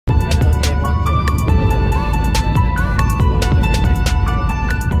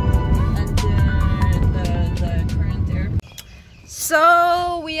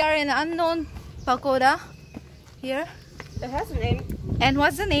unknown pagoda here. It has a name. And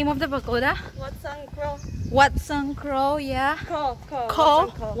what's the name of the pagoda? Wat Sang Kro. Wat Sang Kro, yeah. Ko.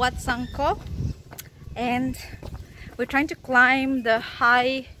 Wat Sang Kro. And we're trying to climb the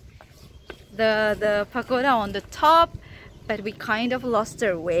pagoda on the top, but we kind of lost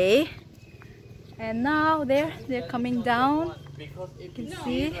our way. And now they're coming down. You can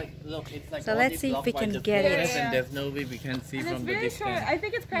see. So let's see if we can get it. And there's no way we can see from the distance. Short. I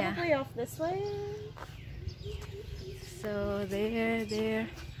think it's probably off this way. So there.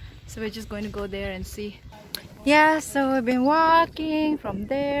 So we're just going to go there and see. Yeah, so we've been walking from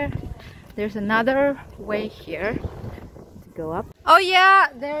there. There's another way here to go up. Oh yeah,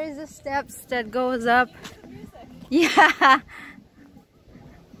 there is a steps that goes up. Yeah.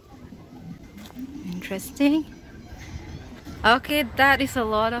 Interesting. Okay, that is a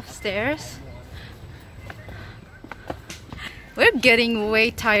lot of stairs. We're getting way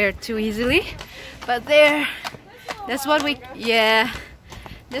tired too easily, but that's what we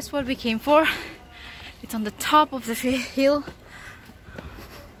came for. It's on the top of the hill.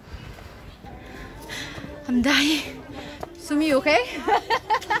 I'm dying. Sumi, you okay?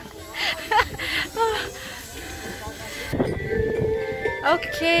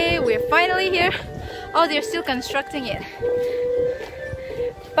 Okay, we're finally here. Oh, they're still constructing it.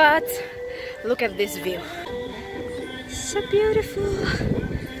 But look at this view. So beautiful.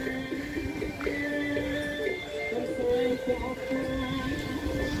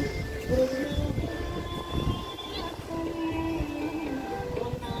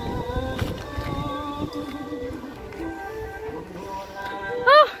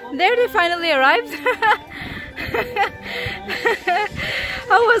 Oh, there they finally arrived.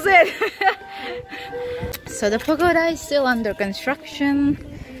 How was it? So the pagoda is still under construction.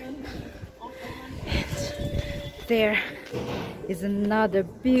 And there is another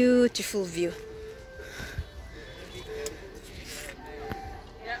beautiful view.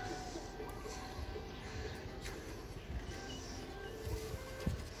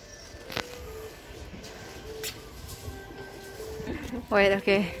 Wait,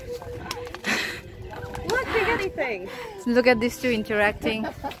 okay. Look, big anything. Look at these two interacting.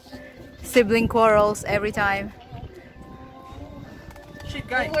 Sibling quarrels every time.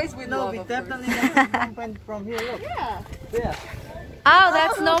 Always with love. We definitely Phnom Penh from here. Look. Yeah. Yeah. Oh,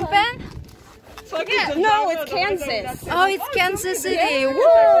 that's Phnom Penh? Yeah. No, it's Kansas. Oh, it's Kansas City.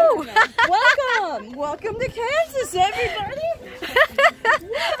 Woo! Welcome. Welcome to Kansas, everybody.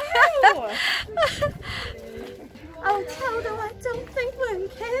 Woo! Oh, Toto, I don't think we're in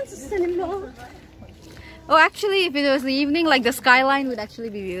Kansas anymore. Oh, actually, if it was the evening, like the skyline would actually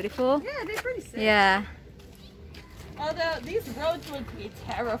be beautiful. Yeah, they're pretty sick. Yeah. Although these roads would be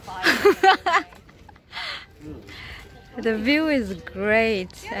terrifying. The view is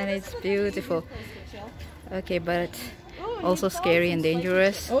great and it's beautiful. Okay, but also scary and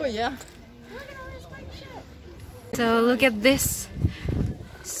dangerous. Oh yeah. So look at this.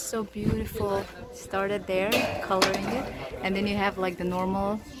 So beautiful. Started there, coloring it, and then you have like the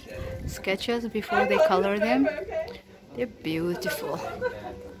normal sketches before they color them. They're beautiful.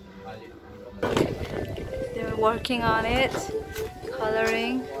 They're working on it,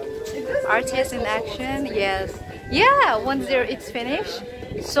 coloring. Artists in action, yes. Yeah, once it's finished,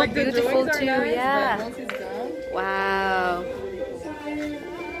 it's so like beautiful too. Yeah. Wow.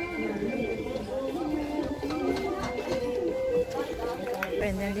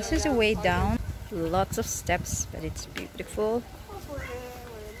 And then this is the way down. Lots of steps, but it's beautiful.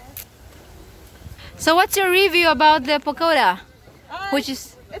 So what's your review about the pagoda? Which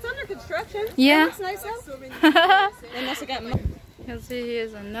is... It's under construction. Yeah. It looks nice though. They must have got... You'll see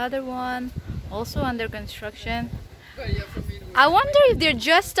here's another one, also under construction. I wonder if they're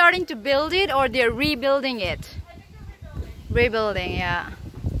just starting to build it or they're rebuilding it. Rebuilding, yeah.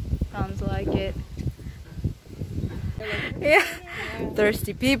 Sounds like it. Yeah.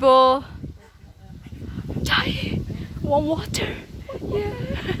 Thirsty people. Dying. Want water. Yeah.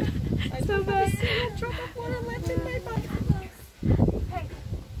 So bad. Drop of water left in my butt. Hey,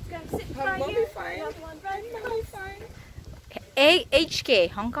 it's gonna sit right here. Fine.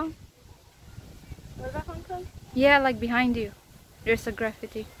 HK, Hong Kong? What about Hong Kong? Yeah, like behind you. There's a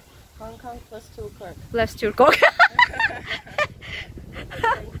graffiti. Hong Kong plus Tulkirk. Plus Turkok.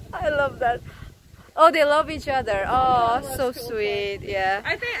 I love that. Oh, they love each other. Oh, so sweet. Yeah.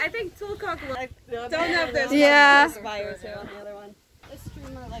 I think Tulkirk will... Don't know if there's yeah. fire too on the other one. A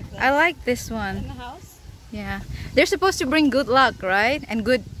streamer like this. I like this one. In the house? Yeah. They're supposed to bring good luck, right? And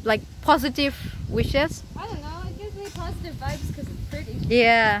good, like, positive wishes. I don't know. It gives me positive vibes because it's pretty.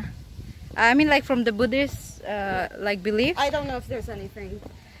 Yeah. I mean, like, from the Buddhist, like, belief. I don't know if there's anything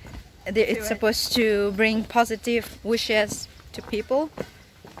It's supposed to bring positive wishes to people.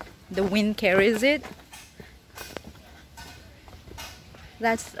 The wind carries it.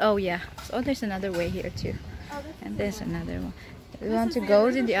 That's, oh yeah. So there's another way here too. And there's another one. We want to go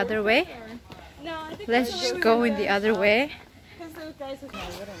in the other way? No, I think Let's just go in the other way.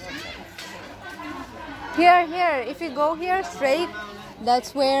 Here. If you go here straight,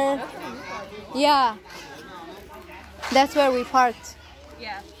 that's where, yeah. That's where we parked.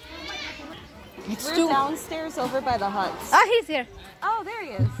 Yeah. We're downstairs over by the huts. Ah, he's here. Oh, there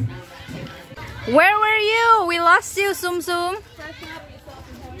he is. Where were you? We lost you, Sum Sum.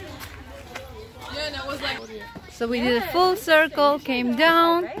 So we did a full circle, came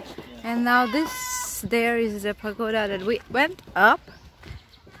down, and now there is the pagoda that we went up,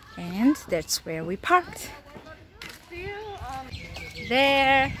 and that's where we parked.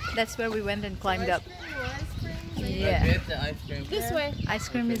 There, that's where we went and climbed up. Yeah. The ice cream. This way. Ice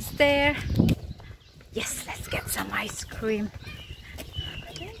cream is there. Yes, let's get some ice cream.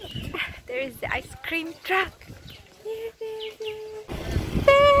 There is the ice cream truck.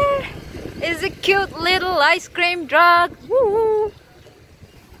 There is a cute little ice cream truck. Woo!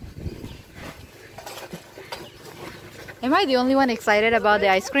 Am I the only one excited about the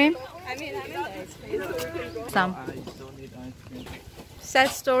ice cream? I mean, I'm in the ice cream. Some. I don't need ice cream.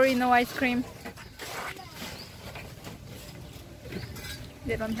 Sad story, no ice cream.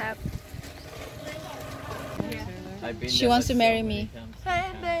 They don't have. She wants to marry me.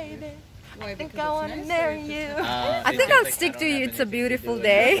 Hey, baby. I think I want to marry you. I think I'll stick to you. It's a beautiful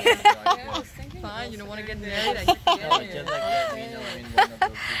day. Fine, you don't want to get married?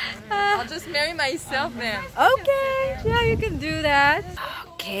 Uh, I'll just marry myself then. Okay, yeah, you can do that.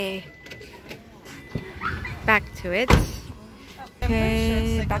 Okay, back to it.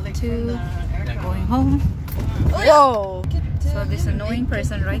 Okay, back to going home. Whoa! So this annoying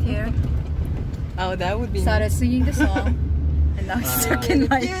person right here Oh, that would be started singing the song, and now it's stuck in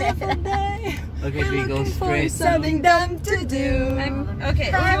my head. Okay, we go straight. something dumb to do.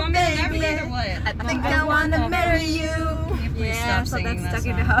 Okay, do you want me to navigate or what? I think I wanna marry you. Yeah, so that's stuck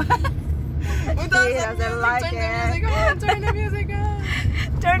in the house. He doesn't like it. Turn the music on.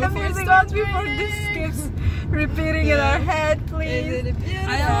 Turn the music on before this skips repeating in our head, please.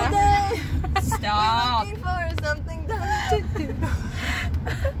 Stop. For something to do.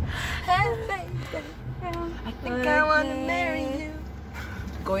 Hey, baby. I think I wanna marry you.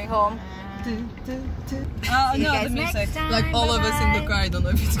 Going home. Oh, no, the music. Like all of us in the car, I don't know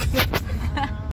if it's good.